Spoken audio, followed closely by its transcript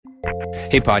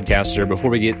Hey, podcaster, before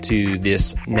we get to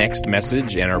this next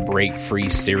message and our break-free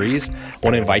series, I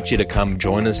want to invite you to come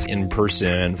join us in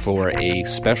person for a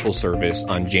special service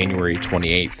on January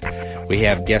 28th. We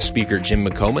have guest speaker Jim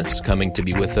McComas coming to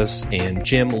be with us, and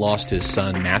Jim lost his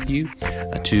son Matthew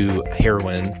to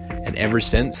heroin, and ever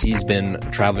since he's been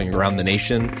traveling around the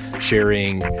nation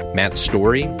sharing Matt's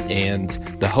story and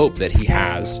the hope that he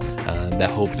has, the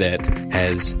hope that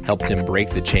has helped him break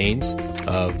the chains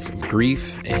of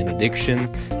grief and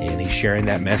addiction, and he's sharing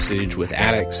that message with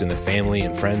addicts and the family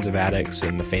and friends of addicts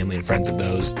and the family and friends of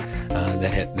those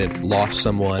that have lost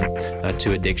someone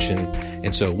to addiction.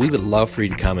 And so we would love for you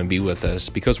to come and be with us,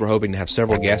 because we're hoping to have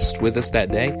several guests with us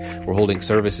that day. We're holding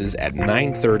services at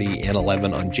 9:30 and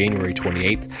 11 on January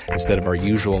 28th instead of our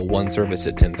usual one service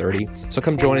at 10:30. So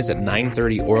come join us at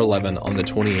 9:30 or 11 on the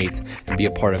 28th and be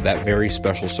a part of that very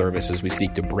special service as we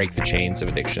seek to break the chains of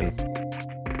addiction.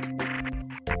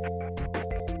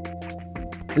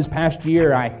 This past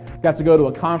year, I got to go to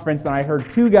a conference, and I heard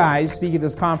two guys speak at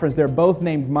this conference. They're both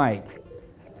named Mike.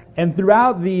 And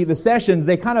throughout the sessions,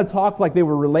 they kind of talked like they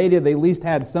were related. They at least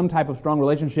had some type of strong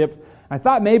relationship. I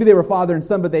thought maybe they were father and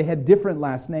son, but they had different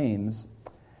last names.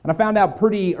 And I found out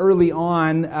pretty early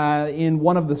on in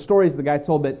one of the stories the guy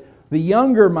told that the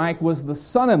younger Mike was the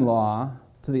son-in-law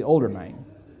to the older Mike.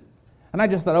 And I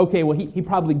just thought, okay, well, he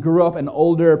probably grew up in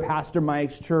older Pastor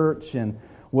Mike's church and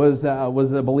was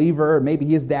a believer. Maybe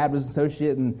his dad was an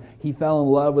associate and he fell in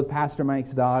love with Pastor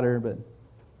Mike's daughter. But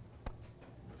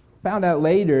found out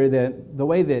later that the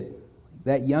way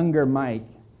that younger Mike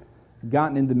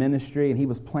gotten into ministry, and he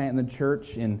was planting the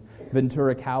church in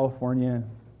Ventura, California.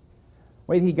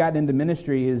 The way he got into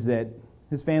ministry is that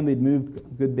his family had moved a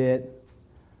good bit.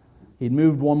 He'd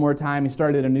moved one more time. He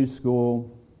started a new school.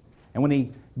 And when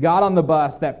he got on the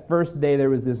bus that first day, there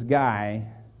was this guy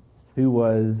who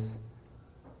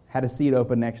had a seat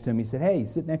open next to him. He said, "Hey,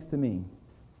 sit next to me."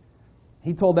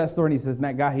 He told that story, and he says, "And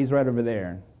that guy, he's right over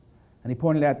there." And he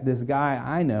pointed at this guy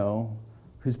I know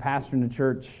who's pastoring a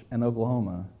church in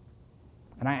Oklahoma.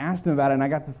 And I asked him about it, and I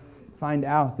got to find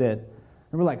out that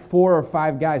there were like 4 or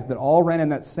 5 guys that all ran in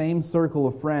that same circle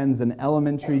of friends in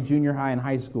elementary, junior high, and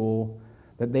high school,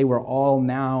 that they were all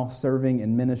now serving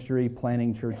in ministry,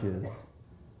 planting churches.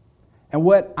 And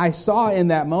what I saw in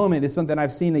that moment is something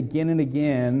I've seen again and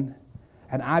again,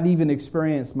 and I've even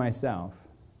experienced myself,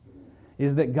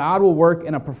 is that God will work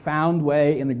in a profound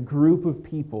way in a group of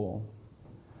people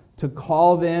to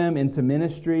call them into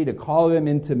ministry, to call them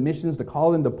into missions, to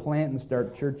call them to plant and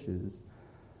start churches.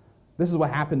 This is what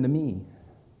happened to me.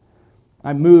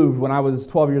 I moved when I was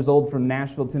 12 years old from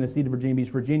Nashville, Tennessee to Virginia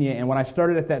Beach, Virginia, and when I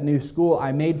started at that new school,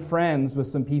 I made friends with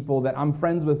some people that I'm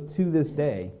friends with to this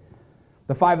day.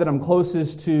 The 5 that I'm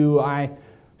closest to, I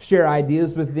share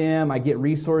ideas with them. I get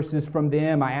resources from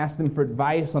them. I ask them for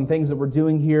advice on things that we're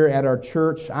doing here at our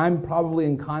church. I'm probably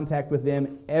in contact with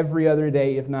them every other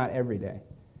day, if not every day.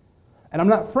 And I'm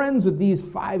not friends with these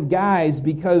 5 guys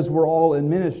because we're all in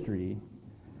ministry.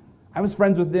 I was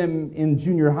friends with them in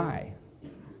junior high.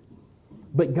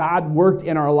 But God worked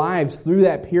in our lives through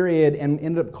that period and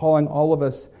ended up calling all of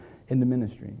us into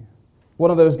ministry. One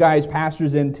of those guys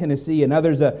pastors in Tennessee,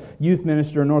 another's a youth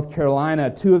minister in North Carolina.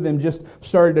 2 of them just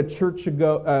started a church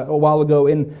a while ago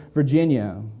in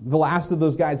Virginia. The last of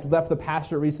those guys left the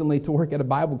pastorate recently to work at a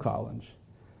Bible college.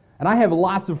 And I have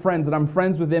lots of friends, and I'm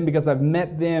friends with them because I've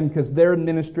met them because they're in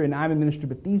ministry and I'm in ministry.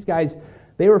 But these guys,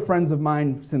 they were friends of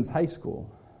mine since high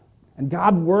school. And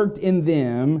God worked in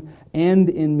them and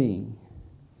in me.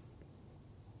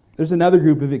 There's another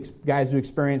group of guys who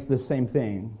experienced this same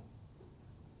thing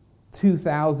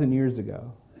 2,000 years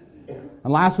ago.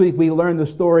 And last week we learned the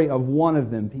story of one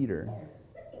of them, Peter.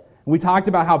 We talked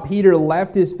about how Peter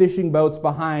left his fishing boats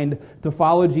behind to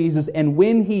follow Jesus, and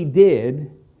when he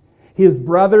did, his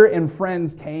brother and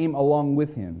friends came along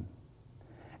with him.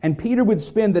 And Peter would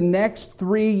spend the next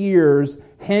 3 years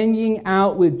hanging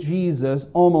out with Jesus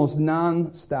almost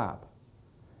non-stop.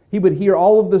 He would hear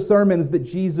all of the sermons that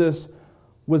Jesus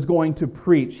was going to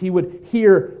preach. He would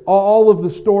hear all of the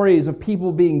stories of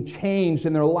people being changed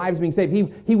and their lives being saved.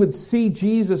 He would see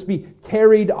Jesus be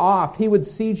carried off. He would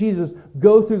see Jesus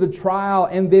go through the trial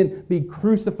and then be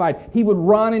crucified. He would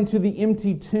run into the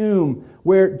empty tomb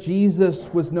where Jesus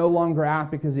was no longer at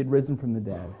because he had risen from the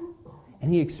dead.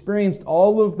 And he experienced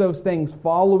all of those things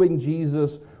following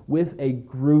Jesus with a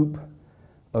group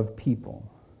of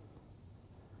people.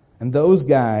 And those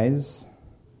guys,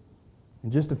 in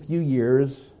just a few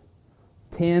years,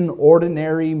 10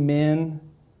 ordinary men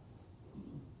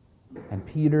and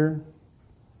Peter,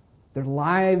 their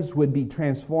lives would be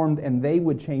transformed and they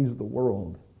would change the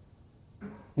world.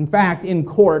 In fact, in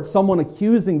court, someone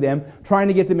accusing them, trying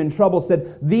to get them in trouble,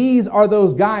 said, "These are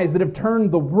those guys that have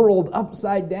turned the world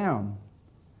upside down."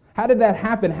 How did that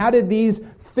happen? How did these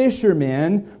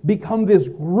fishermen become this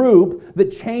group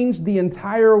that changed the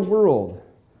entire world?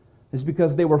 It's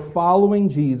because they were following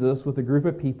Jesus with a group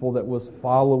of people that was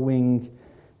following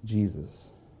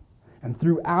Jesus. And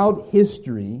throughout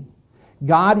history,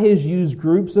 God has used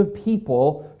groups of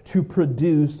people to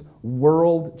produce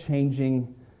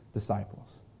world-changing disciples.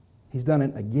 He's done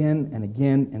it again and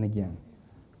again and again.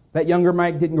 That younger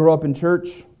Mike didn't grow up in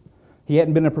church. He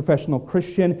hadn't been a professional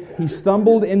Christian. He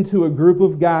stumbled into a group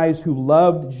of guys who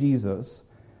loved Jesus,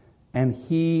 and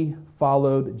he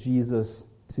followed Jesus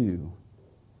too.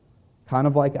 Kind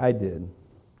of like I did.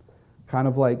 Kind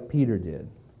of like Peter did.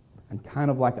 And kind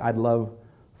of like I'd love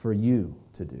for you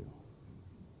to do.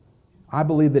 I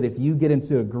believe that if you get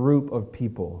into a group of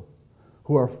people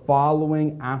who are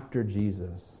following after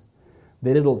Jesus,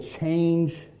 that it'll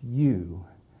change you,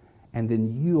 and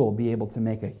then you'll be able to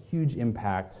make a huge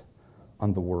impact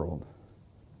on the world.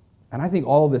 And I think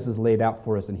all of this is laid out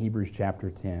for us in Hebrews chapter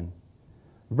 10.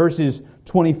 Verses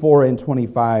 24 and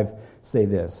 25 say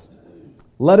this: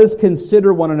 "Let us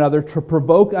consider one another to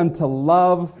provoke unto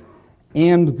love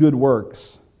and good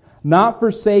works, not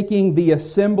forsaking the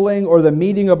assembling or the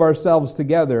meeting of ourselves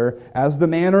together, as the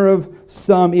manner of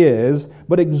some is,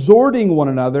 but exhorting one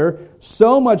another,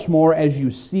 so much more as you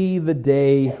see the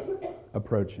day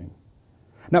approaching."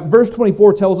 Now, verse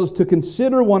 24 tells us to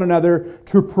consider one another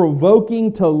to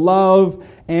provoking to love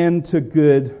and to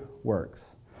good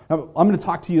works. Now, I'm going to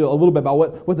talk to you a little bit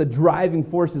about what the driving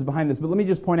force is behind this, but let me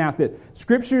just point out that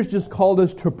Scripture's just called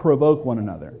us to provoke one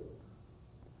another.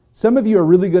 Some of you are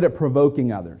really good at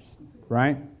provoking others,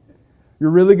 right?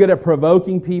 You're really good at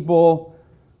provoking people.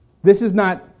 This is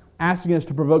not asking us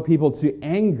to provoke people to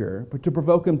anger, but to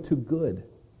provoke them to good.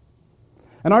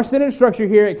 And our sentence structure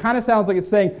here, it kind of sounds like it's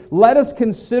saying, let us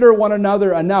consider one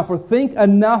another enough, or think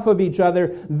enough of each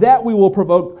other that we will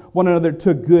provoke one another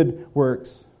to good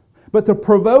works. But the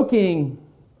provoking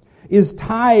is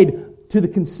tied to the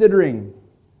considering.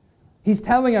 He's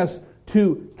telling us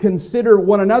to consider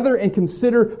one another and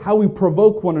consider how we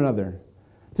provoke one another.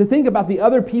 To think about the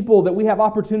other people that we have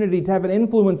opportunity to have an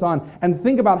influence on, and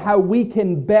think about how we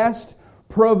can best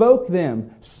provoke them,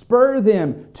 spur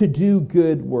them to do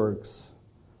good works.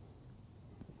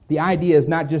 The idea is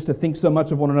not just to think so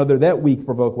much of one another that we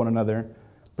provoke one another,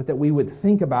 but that we would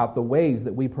think about the ways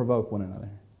that we provoke one another.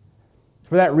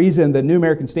 For that reason, the New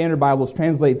American Standard Bible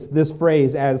translates this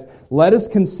phrase as, "Let us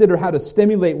consider how to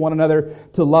stimulate one another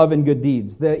to love and good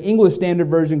deeds." The English Standard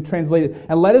Version translated,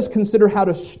 "And let us consider how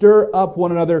to stir up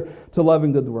one another to love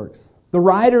and good works." The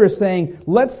writer is saying,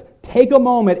 let's take a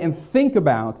moment and think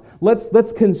about,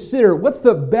 let's consider what's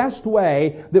the best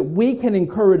way that we can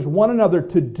encourage one another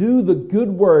to do the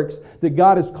good works that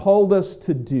God has called us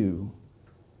to do.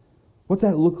 What's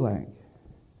that look like?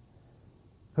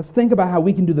 Let's think about how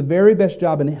we can do the very best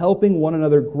job in helping one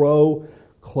another grow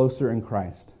closer in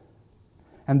Christ.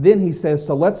 And then he says,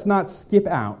 so let's not skip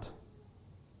out.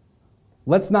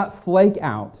 Let's not flake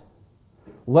out.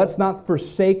 Let's not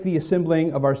forsake the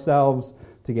assembling of ourselves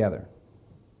together.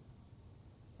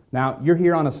 Now, you're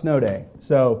here on a snow day,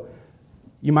 so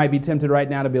you might be tempted right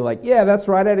now to be like, yeah, that's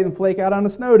right, I didn't flake out on a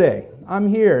snow day. I'm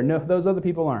here. No, those other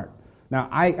people aren't. Now,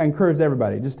 I encourage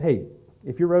everybody, just, hey,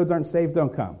 if your roads aren't safe,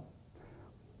 don't come.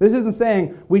 This isn't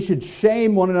saying we should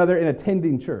shame one another in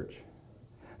attending church.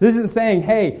 This isn't saying,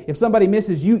 hey, if somebody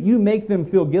misses, you make them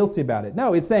feel guilty about it.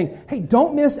 No, it's saying, hey,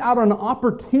 don't miss out on an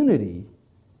opportunity.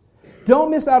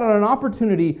 Don't miss out on an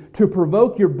opportunity to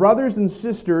provoke your brothers and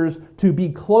sisters to be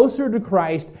closer to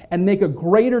Christ and make a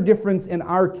greater difference in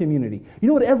our community. You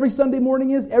know what every Sunday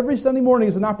morning is? Every Sunday morning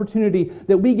is an opportunity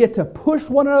that we get to push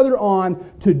one another on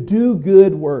to do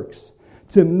good works,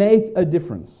 to make a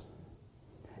difference.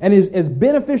 And as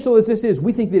beneficial as this is,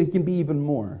 we think that it can be even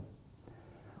more.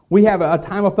 We have a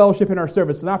time of fellowship in our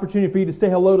service, an opportunity for you to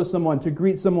say hello to someone, to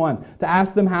greet someone, to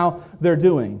ask them how they're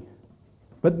doing.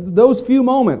 But those few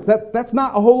moments, that's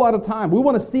not a whole lot of time. We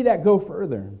want to see that go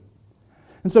further.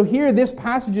 And so here this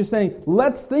passage is saying,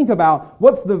 let's think about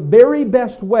what's the very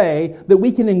best way that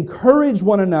we can encourage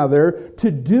one another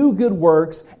to do good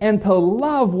works and to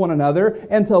love one another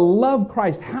and to love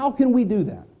Christ. How can we do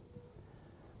that?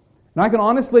 And I can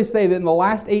honestly say that in the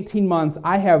last 18 months,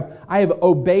 I have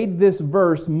obeyed this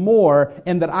verse more,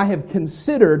 and that I have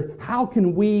considered, how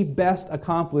can we best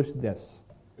accomplish this?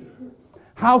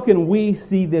 How can we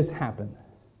see this happen?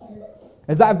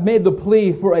 As I've made the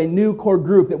plea for a new core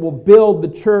group that will build the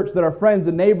church that our friends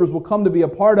and neighbors will come to be a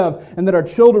part of and that our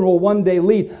children will one day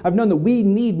lead, I've known that we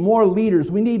need more leaders,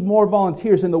 we need more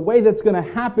volunteers, and the way that's going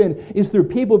to happen is through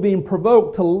people being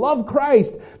provoked to love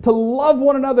Christ, to love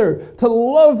one another, to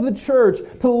love the church,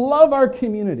 to love our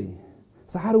community.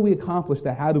 So how do we accomplish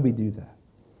that? How do we do that?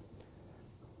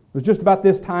 It was just about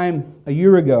this time a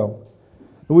year ago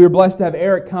that we were blessed to have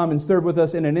Eric come and serve with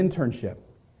us in an internship.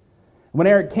 When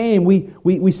Eric came,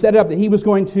 we set it up that he was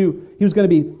going to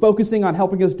be focusing on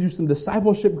helping us do some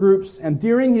discipleship groups. And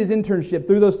during his internship,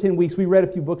 through those 10 weeks, we read a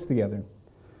few books together.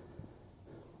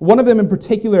 One of them in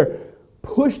particular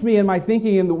pushed me in my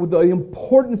thinking in the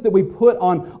importance that we put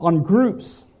on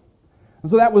groups.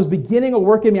 And so that was beginning a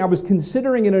work in me. I was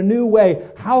considering in a new way,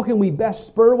 how can we best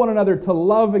spur one another to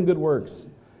love and good works?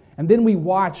 And then we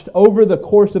watched over the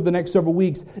course of the next several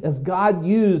weeks as God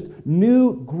used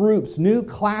new groups, new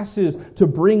classes to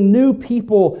bring new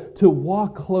people to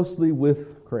walk closely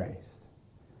with Christ.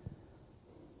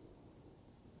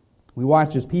 We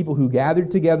watched as people who gathered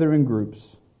together in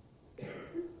groups,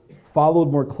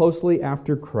 followed more closely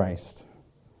after Christ,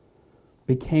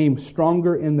 became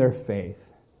stronger in their faith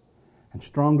and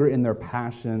stronger in their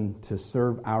passion to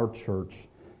serve our church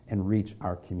and reach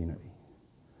our community.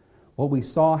 What we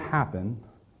saw happen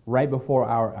right before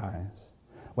our eyes,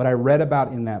 what I read about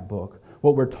in that book,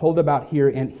 what we're told about here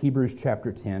in Hebrews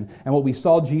chapter 10, and what we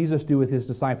saw Jesus do with his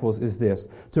disciples is this.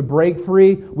 To break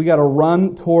free, we got to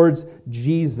run towards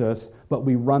Jesus, but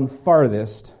we run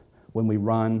farthest when we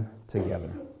run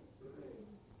together.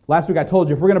 Last week I told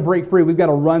you, if we're going to break free, we've got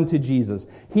to run to Jesus.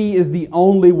 He is the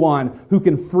only one who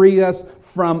can free us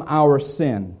from our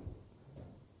sin.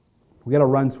 We've got to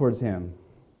run towards him.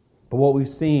 But what we've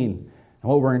seen and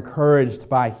what we're encouraged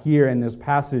by here in this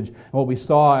passage and what we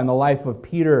saw in the life of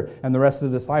Peter and the rest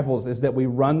of the disciples is that we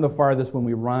run the farthest when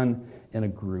we run in a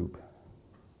group.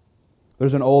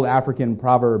 There's an old African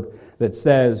proverb that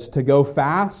says, to go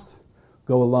fast,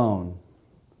 go alone.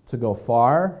 To go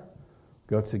far,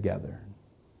 go together.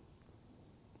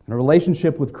 And a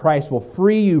relationship with Christ will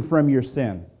free you from your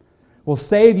sin, will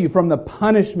save you from the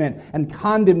punishment and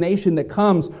condemnation that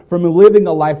comes from living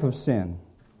a life of sin.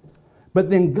 But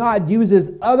then God uses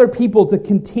other people to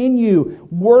continue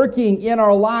working in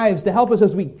our lives to help us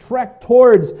as we trek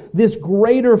towards this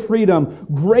greater freedom,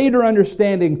 greater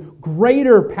understanding,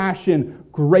 greater passion,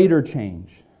 greater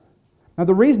change. Now,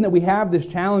 the reason that we have this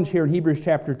challenge here in Hebrews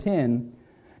chapter 10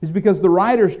 is because the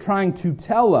writer's trying to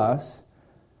tell us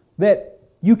that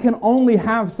you can only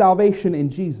have salvation in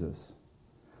Jesus.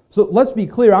 So let's be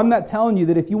clear, I'm not telling you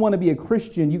that if you want to be a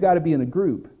Christian, you got to be in a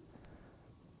group.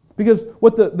 Because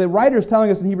what the writer is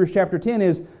telling us in Hebrews chapter 10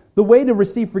 is the way to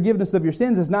receive forgiveness of your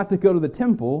sins is not to go to the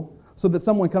temple so that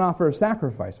someone can offer a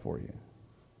sacrifice for you.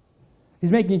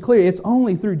 He's making it clear it's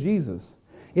only through Jesus.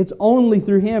 It's only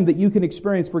through him that you can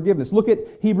experience forgiveness. Look at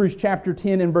Hebrews chapter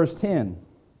 10 and verse 10.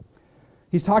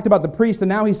 He's talked about the priest, and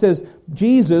now he says,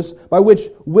 Jesus, by which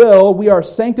will we are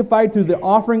sanctified through the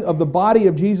offering of the body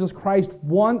of Jesus Christ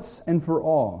once and for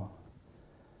all.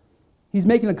 He's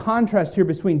making a contrast here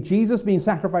between Jesus being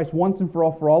sacrificed once and for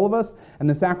all of us and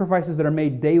the sacrifices that are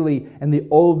made daily in the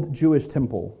old Jewish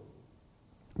temple.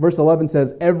 Verse 11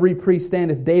 says, every priest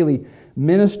standeth daily,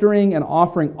 ministering and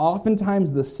offering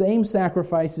oftentimes the same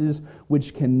sacrifices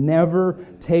which can never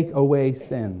take away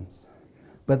sins.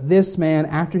 But this man,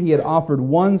 after he had offered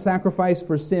one sacrifice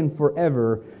for sin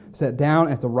forever, sat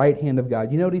down at the right hand of God.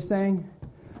 You know what he's saying?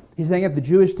 He's saying at the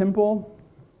Jewish temple,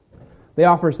 they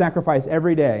offer a sacrifice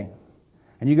every day.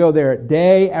 And you go there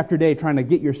day after day trying to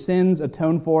get your sins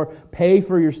atoned for, pay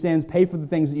for your sins, pay for the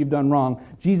things that you've done wrong.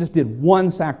 Jesus did one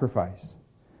sacrifice,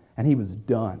 and he was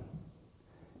done.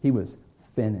 He was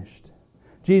finished.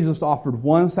 Jesus offered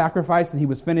one sacrifice, and he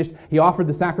was finished. He offered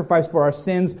the sacrifice for our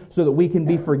sins so that we can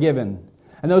be forgiven.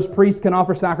 And those priests can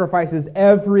offer sacrifices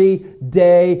every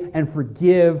day and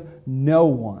forgive no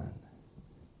one.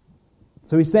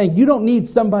 So he's saying you don't need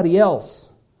somebody else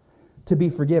to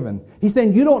be forgiven. He's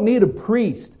saying you don't need a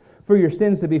priest for your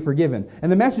sins to be forgiven.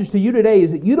 And the message to you today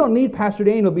is that you don't need Pastor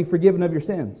Daniel to be forgiven of your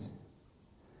sins.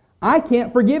 I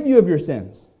can't forgive you of your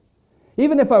sins.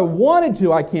 Even if I wanted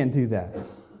to, I can't do that.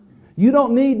 You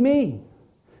don't need me.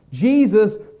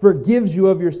 Jesus forgives you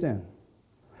of your sin.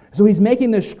 So he's making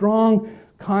this strong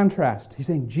contrast. He's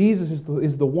saying Jesus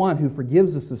is the one who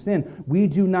forgives us of sin. We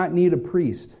do not need a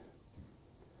priest.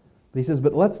 But he says,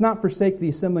 but let's not forsake the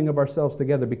assembling of ourselves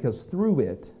together, because through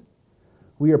it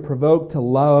we are provoked to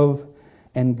love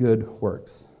and good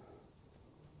works.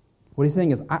 What he's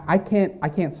saying is, I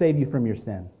can't save you from your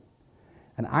sin.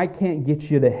 And I can't get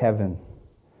you to heaven.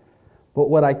 But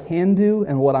what I can do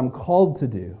and what I'm called to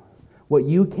do, what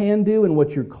you can do and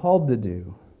what you're called to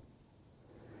do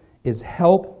is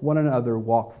help one another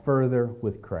walk further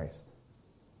with Christ.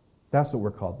 That's what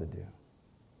we're called to do.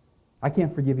 I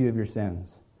can't forgive you of your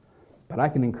sins, but I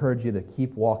can encourage you to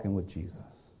keep walking with Jesus,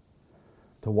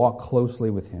 to walk closely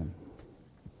with Him.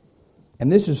 And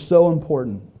this is so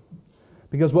important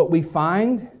because what we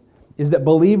find is that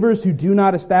believers who do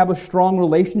not establish strong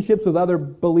relationships with other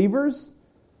believers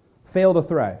fail to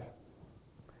thrive.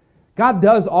 God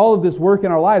does all of this work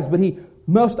in our lives, but He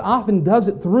most often does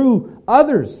it through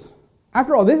others.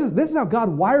 After all, this is how God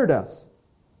wired us.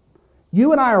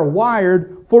 You and I are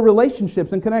wired for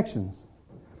relationships and connections.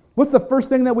 What's the first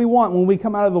thing that we want when we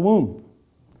come out of the womb?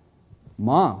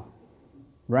 Mom,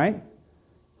 right?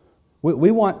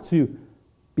 We want to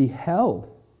be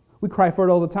held. We cry for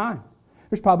it all the time.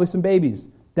 There's probably some babies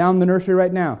down in the nursery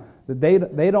right now that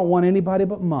they don't want anybody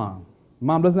but Mom.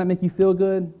 Mom, doesn't that make you feel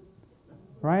good?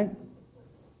 Right?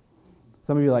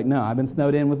 Some of you are like, no, I've been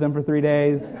snowed in with them for 3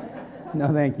 days.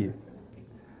 No, thank you.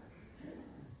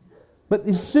 But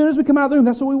as soon as we come out of the room,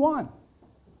 that's what we want.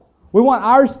 We want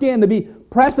our skin to be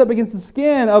pressed up against the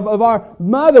skin of our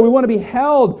mother. We want to be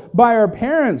held by our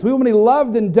parents. We want to be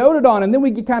loved and doted on, and then we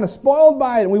get kind of spoiled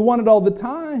by it, and we want it all the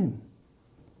time.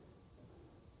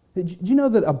 Did you know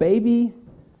that a baby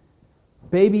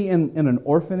in an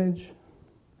orphanage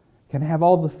can have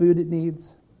all the food it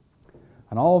needs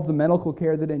and all of the medical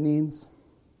care that it needs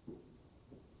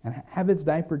and have its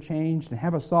diaper changed and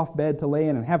have a soft bed to lay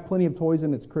in and have plenty of toys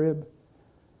in its crib?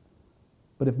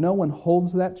 But if no one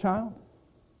holds that child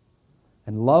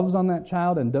and loves on that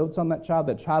child and dotes on that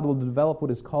child will develop what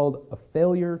is called a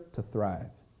failure to thrive.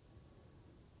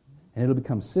 And it'll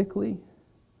become sickly,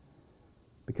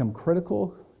 become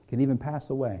critical, can even pass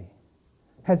away.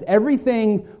 Has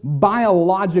everything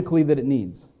biologically that it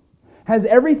needs. Has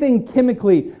everything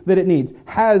chemically that it needs.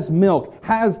 Has milk.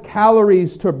 Has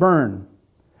calories to burn.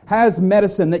 Has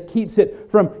medicine that keeps it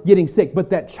from getting sick. But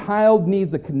that child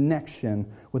needs a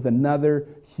connection with another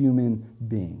human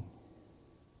being.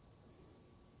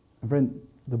 And friend,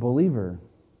 the believer,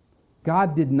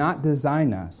 God did not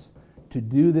design us to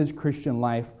do this Christian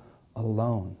life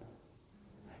alone.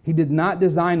 He did not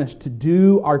design us to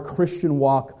do our Christian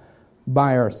walk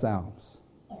by ourselves.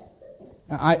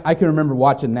 I can remember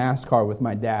watching NASCAR with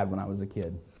my dad when I was a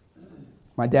kid.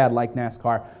 My dad liked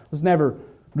NASCAR. Was never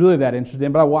really that interested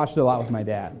in, but I watched it a lot with my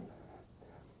dad.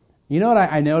 You know what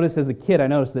I noticed as a kid? I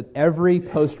noticed that every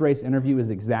post-race interview is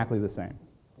exactly the same,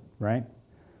 right?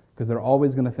 Because they're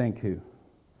always going to thank who?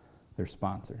 Their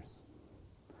sponsors.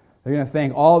 They're going to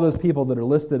thank all those people that are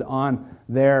listed on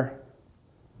their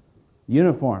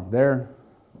uniform, their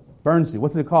burn suit.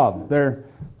 What's it called?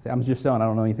 I'm just showing I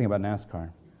don't know anything about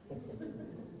NASCAR.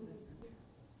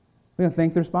 They're going to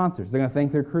thank their sponsors. They're going to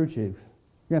thank their crew chief.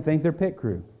 They're going to thank their pit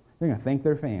crew. They're going to thank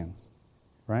their fans,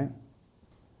 right?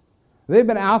 They've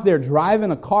been out there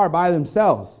driving a car by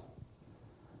themselves.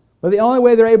 But the only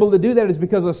way they're able to do that is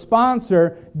because a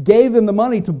sponsor gave them the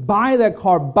money to buy that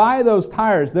car, buy those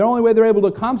tires. The only way they're able to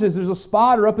accomplish this is there's a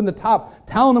spotter up in the top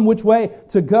telling them which way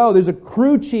to go. There's a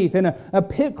crew chief and a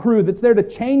pit crew that's there to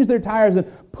change their tires and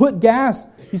put gas.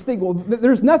 You think, well,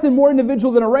 there's nothing more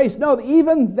individual than a race. No,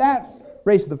 even that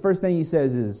race, the first thing he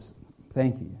says is,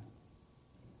 thank you.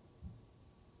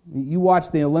 You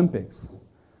watch the Olympics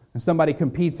and somebody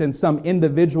competes in some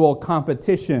individual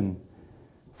competition.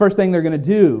 First thing they're going to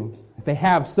do, if they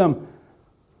have some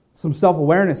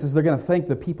self-awareness, is they're going to thank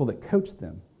the people that coached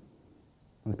them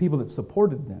and the people that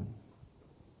supported them.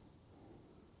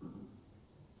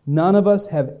 None of us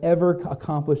have ever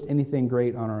accomplished anything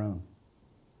great on our own.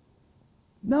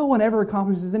 No one ever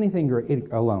accomplishes anything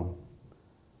great alone.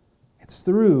 It's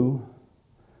through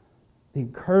the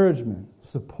encouragement,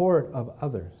 support of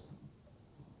others.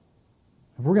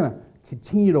 If we're going to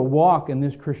continue to walk in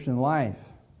this Christian life,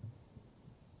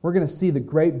 we're going to see the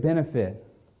great benefit,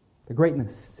 the great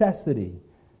necessity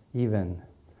even,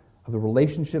 of the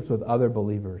relationships with other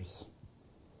believers.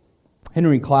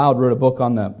 Henry Cloud wrote a book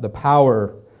on the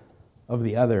power of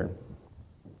the other.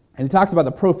 And he talks about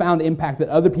the profound impact that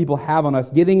other people have on us,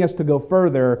 getting us to go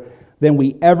further than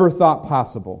we ever thought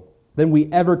possible, than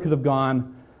we ever could have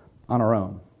gone on our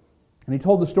own. And he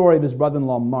told the story of his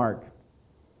brother-in-law, Mark.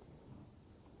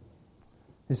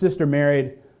 His sister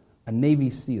married a Navy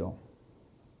SEAL.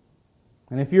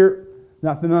 And if you're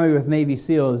not familiar with Navy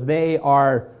SEALs, they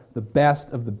are the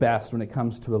best of the best when it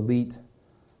comes to elite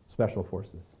special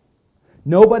forces.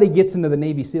 Nobody gets into the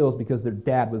Navy SEALs because their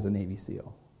dad was a Navy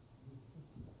SEAL.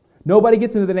 Nobody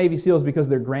gets into the Navy SEALs because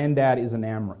their granddad is an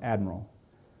admiral.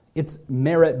 It's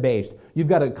merit-based. You've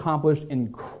got to accomplish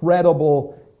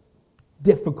incredible,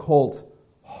 difficult,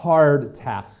 hard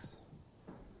tasks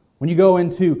When you go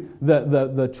into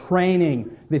the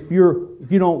training, if you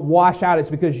don't wash out, it's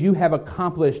because you have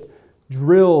accomplished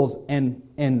drills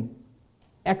and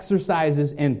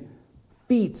exercises and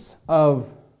feats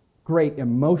of great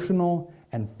emotional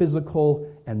and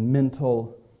physical and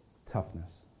mental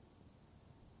toughness.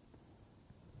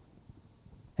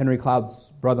 Henry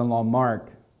Cloud's brother-in-law,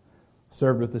 Mark,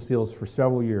 served with the SEALs for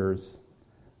several years,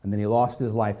 and then he lost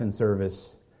his life in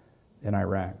service in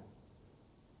Iraq.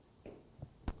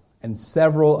 And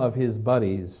several of his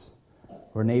buddies who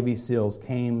were Navy SEALs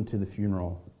came to the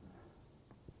funeral.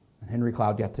 And Henry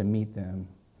Cloud got to meet them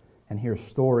and hear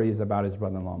stories about his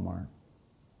brother-in-law, Mark.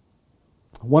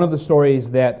 One of the stories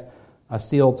that a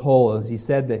SEAL told is he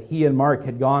said that he and Mark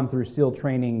had gone through SEAL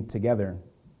training together.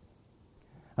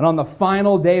 And on the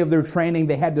final day of their training,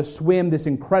 they had to swim this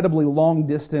incredibly long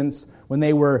distance when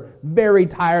they were very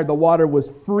tired. The water was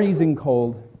freezing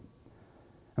cold.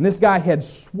 And this guy had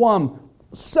swum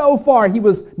so far, he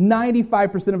was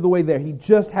 95% of the way there. He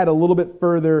just had a little bit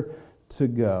further to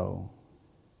go.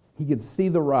 He could see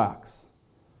the rocks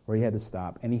where he had to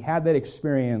stop. And he had that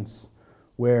experience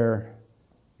where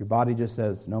your body just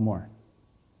says, no more.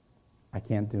 I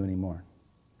can't do any more.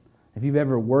 If you've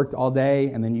ever worked all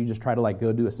day and then you just try to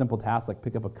go do a simple task like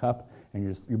pick up a cup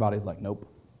and your body's like, nope.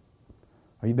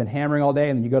 Or you've been hammering all day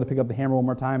and then you go to pick up the hammer one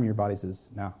more time and your body says,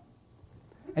 no.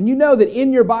 And you know that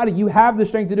in your body you have the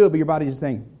strength to do it, but your body's just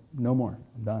saying, no more,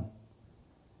 I'm done.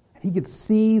 And he could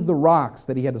see the rocks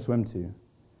that he had to swim to.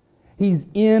 He's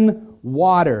in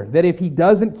water, that if he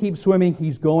doesn't keep swimming,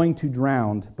 he's going to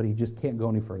drown, but he just can't go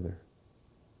any further.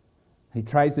 He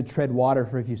tries to tread water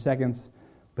for a few seconds,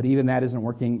 but even that isn't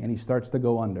working, and he starts to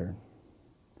go under.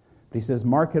 But he says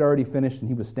Mark had already finished, and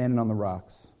he was standing on the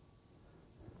rocks.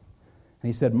 And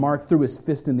he said, Mark threw his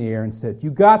fist in the air and said,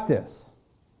 you got this.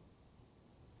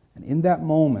 And in that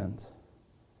moment,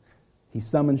 he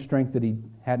summoned strength that he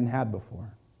hadn't had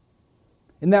before.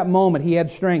 In that moment, he had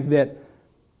strength that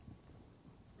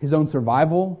his own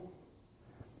survival,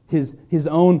 his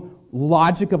own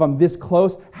logic of I'm this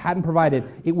close hadn't provided.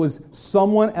 It was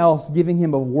someone else giving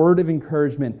him a word of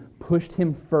encouragement, pushed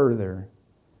him further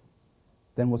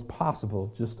than was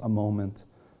possible just a moment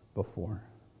before.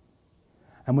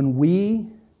 And when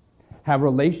we have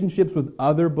relationships with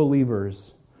other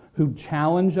believers who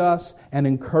challenge us and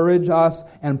encourage us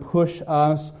and push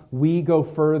us, we go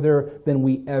further than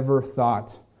we ever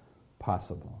thought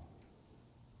possible.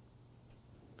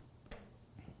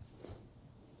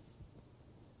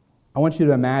 I want you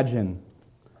to imagine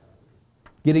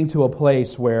getting to a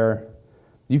place where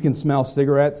you can smell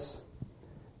cigarettes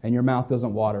and your mouth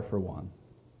doesn't water for one.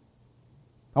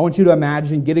 I want you to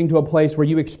imagine getting to a place where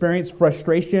you experience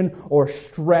frustration or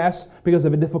stress because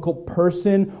of a difficult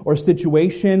person or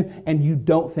situation and you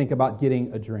don't think about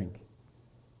getting a drink.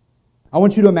 I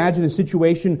want you to imagine a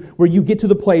situation where you get to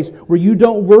the place where you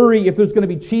don't worry if there's going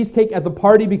to be cheesecake at the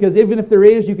party because even if there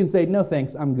is, you can say, no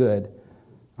thanks, I'm good.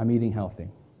 I'm eating healthy.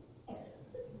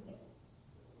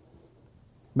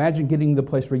 Imagine getting to the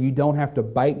place where you don't have to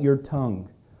bite your tongue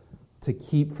to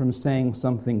keep from saying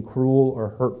something cruel or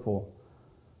hurtful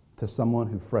to someone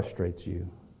who frustrates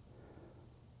you.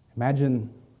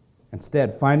 Imagine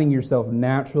instead finding yourself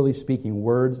naturally speaking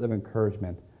words of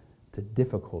encouragement to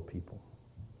difficult people.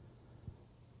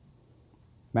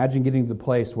 Imagine getting to the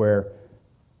place where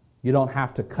you don't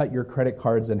have to cut your credit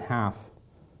cards in half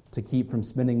to keep from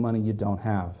spending money you don't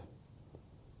have.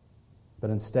 But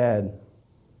instead,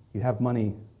 you have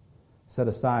money set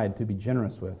aside to be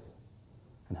generous with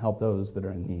and help those that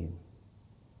are in need.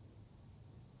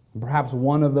 And perhaps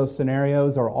one of those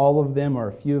scenarios, or all of them, or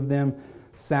a few of them,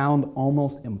 sound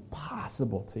almost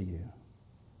impossible to you.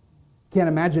 Can't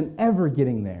imagine ever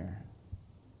getting there.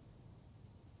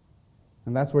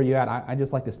 And that's where you're at. I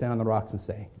just like to stand on the rocks and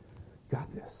say, you got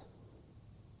this.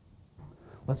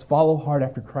 Let's follow hard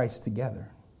after Christ together.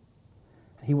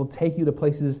 He will take you to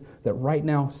places that right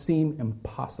now seem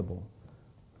impossible.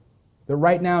 That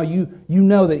right now you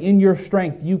know that in your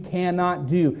strength you cannot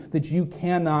do, that you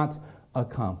cannot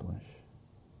accomplish.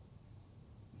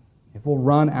 If we'll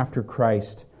run after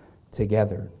Christ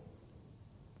together,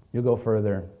 you'll go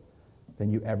further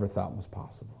than you ever thought was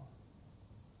possible.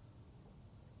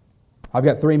 I've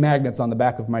got 3 magnets on the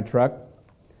back of my truck,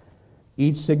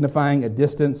 each signifying a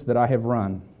distance that I have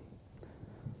run.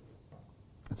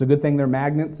 It's a good thing they're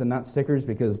magnets and not stickers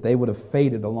because they would have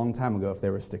faded a long time ago if they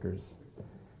were stickers.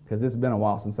 Because it's been a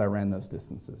while since I ran those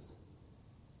distances.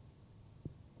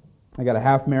 I got a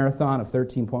half marathon of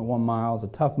 13.1 miles, a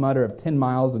Tough Mudder of 10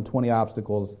 miles and 20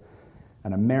 obstacles,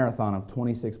 and a marathon of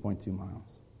 26.2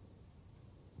 miles.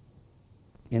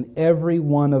 In every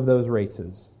one of those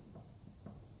races,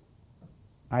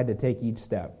 I had to take each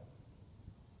step.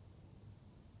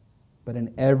 But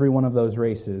in every one of those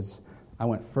races, I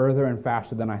went further and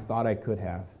faster than I thought I could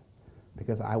have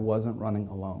because I wasn't running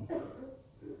alone. I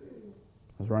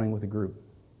was running with a group.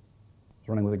 I was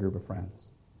running with a group of friends.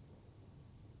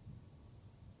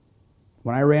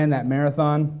 When I ran that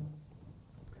marathon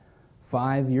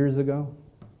 5 years ago,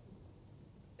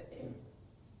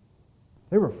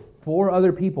 there were 4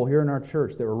 other people here in our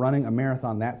church that were running a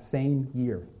marathon that same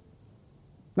year.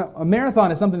 Now, a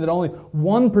marathon is something that only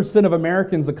 1% of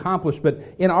Americans accomplish, but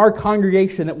in our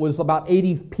congregation, it was about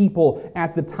 80 people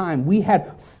at the time. We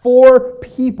had 4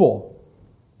 people.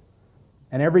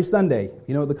 And every Sunday,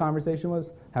 you know what the conversation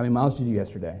was? How many miles did you do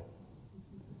yesterday?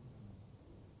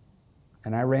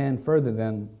 And I ran further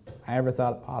than I ever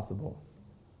thought possible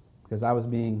because I was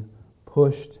being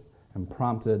pushed and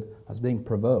prompted. I was being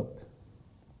provoked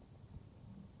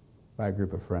by a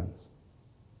group of friends.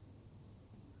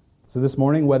 So this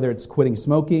morning, whether it's quitting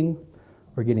smoking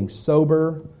or getting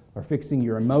sober or fixing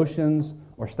your emotions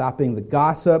or stopping the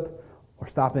gossip or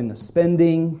stopping the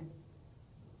spending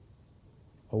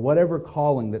or whatever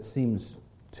calling that seems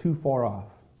too far off,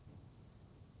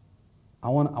 I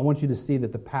want you to see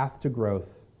that the path to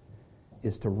growth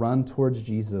is to run towards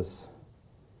Jesus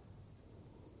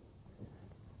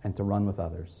and to run with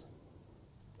others.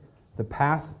 The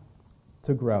path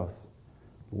to growth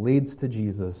leads to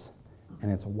Jesus,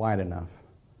 and it's wide enough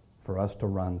for us to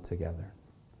run together.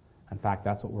 In fact,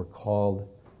 that's what we're called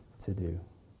to do,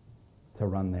 to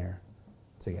run there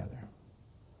together.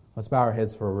 Let's bow our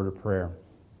heads for a word of prayer.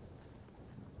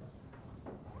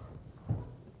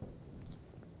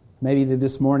 Maybe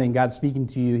this morning, God's speaking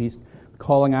to you. He's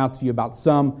calling out to you about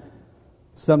some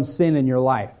sin in your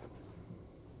life.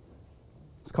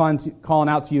 He's calling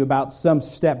out to you about some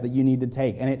step that you need to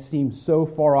take, and it seems so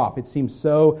far off. It seems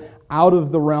so out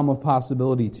of the realm of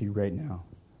possibility to you right now.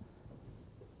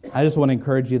 I just want to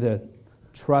encourage you to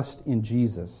trust in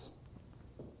Jesus.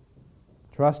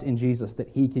 Trust in Jesus that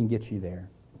He can get you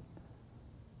there.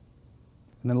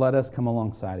 And then let us come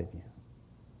alongside of you.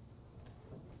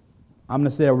 I'm going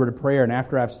to say a word of prayer, and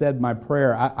after I've said my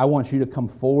prayer, I want you to come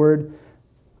forward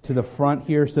to the front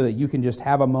here so that you can just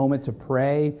have a moment to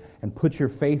pray and put your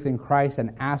faith in Christ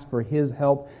and ask for His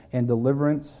help and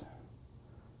deliverance.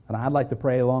 And I'd like to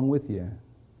pray along with you,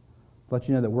 to let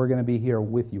you know that we're going to be here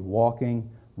with you, walking,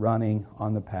 running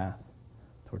on the path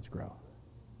towards growth.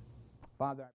 Father,